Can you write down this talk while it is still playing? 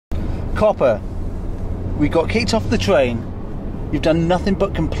Copper, we got kicked off the train. You've done nothing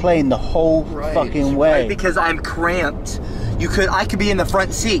but complain the whole fucking way. Right, because I'm cramped. I could be in the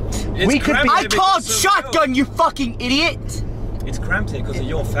front seat. We could be. I called shotgun, you fucking idiot. It's cramped here because of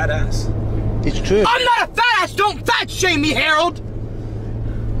your fat ass. It's true. I'm not a fat ass. Don't fat shame me, Harold.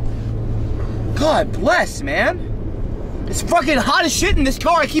 God bless, man. It's fucking hot as shit in this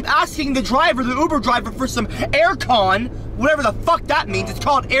car. I keep asking the driver, the Uber driver, for some aircon, whatever the fuck that means. It's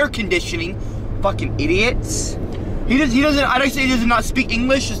called air conditioning. Fucking idiots. He doesn't, I don't say he does not speak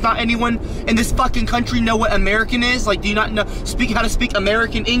English. Does not anyone in this fucking country know what American is? Like, do you not know how to speak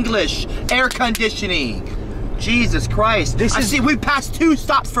American English? Air conditioning. Jesus Christ. I see we passed 2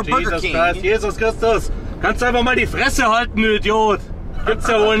 stops for Burger King. Jesus Christus. Kannst du einfach mal die Fresse halten, du Idiot. Gibt's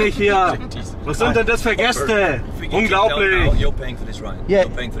ja wohl nicht hier. Was sind denn das für Gäste? Unglaublich. You're paying for this ride. Yeah.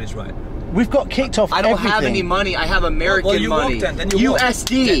 You're paying for this ride. We've got kicked off I don't everything. have any money. I have American money. Then you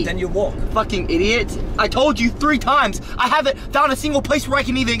USD. Walk. Then you walk. Fucking idiot. I told you 3 times. I haven't found a single place where I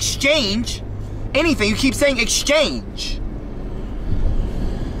can even exchange anything. You keep saying exchange.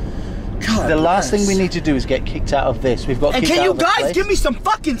 God The last thing we need to do is get kicked out of this. We've got And kicked can out you of the guys place. give me some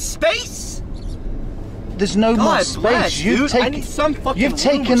fucking space? There's no more God space. bless, dude. I need some fucking You've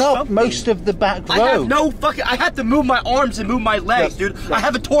taken room or up something. most of the back row. I have no fucking. I have to move my arms and move my legs, dude. I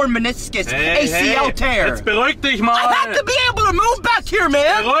have a torn meniscus, ACL tear. Jetzt beruhig dich mal. I have to be able to move back here,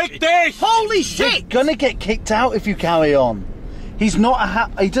 man. Beruhig dich. Holy shit! You're gonna get kicked out if you carry on. He's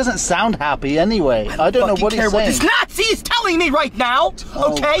not he doesn't sound happy anyway. I don't know what he's saying. What this Nazi is telling me right now,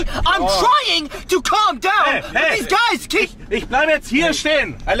 okay? I'm trying to calm down. But these guys keep... Ich bleib jetzt hier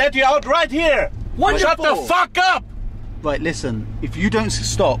stehen. I let you out right here. Wonderful. Shut the fuck up. Right, listen. If you don't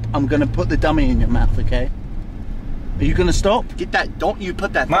stop, I'm gonna put the dummy in your mouth, okay? Are you gonna stop? Get that, don't you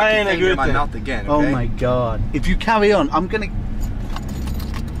put that fucking thing in my mouth again, okay? Oh my god. If you carry on, I'm gonna...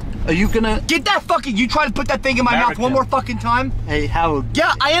 Are you gonna... Get that fucking... You try to put that thing in my mouth one more fucking time? Hey, Harold.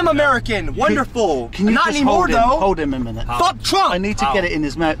 Yeah, I am American. Wonderful. Can you Not just anymore, hold him? though. Hold him a minute. Fuck Trump. I need to get it in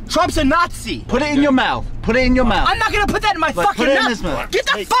his mouth. Trump's a Nazi. Put it in your mouth. Put it in your mouth. I'm not gonna put that in my fucking put it in mouth. his mouth. Get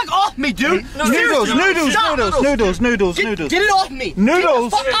the fuck off me, dude. Noodles, Seriously. noodles, Stop. noodles. Get it off me.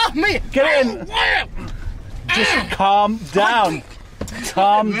 Noodles. Get the fuck off me. Get it in. Just calm down.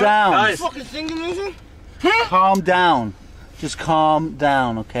 Calm down. Guys. Fucking singing music? Calm down. Just calm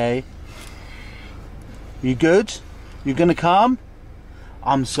down, okay? You good? You gonna calm?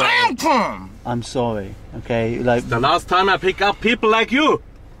 I'm sorry. I am calm. I'm sorry, okay? Like, The last time I pick up people like you.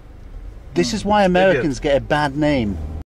 this is why Americans get a bad name.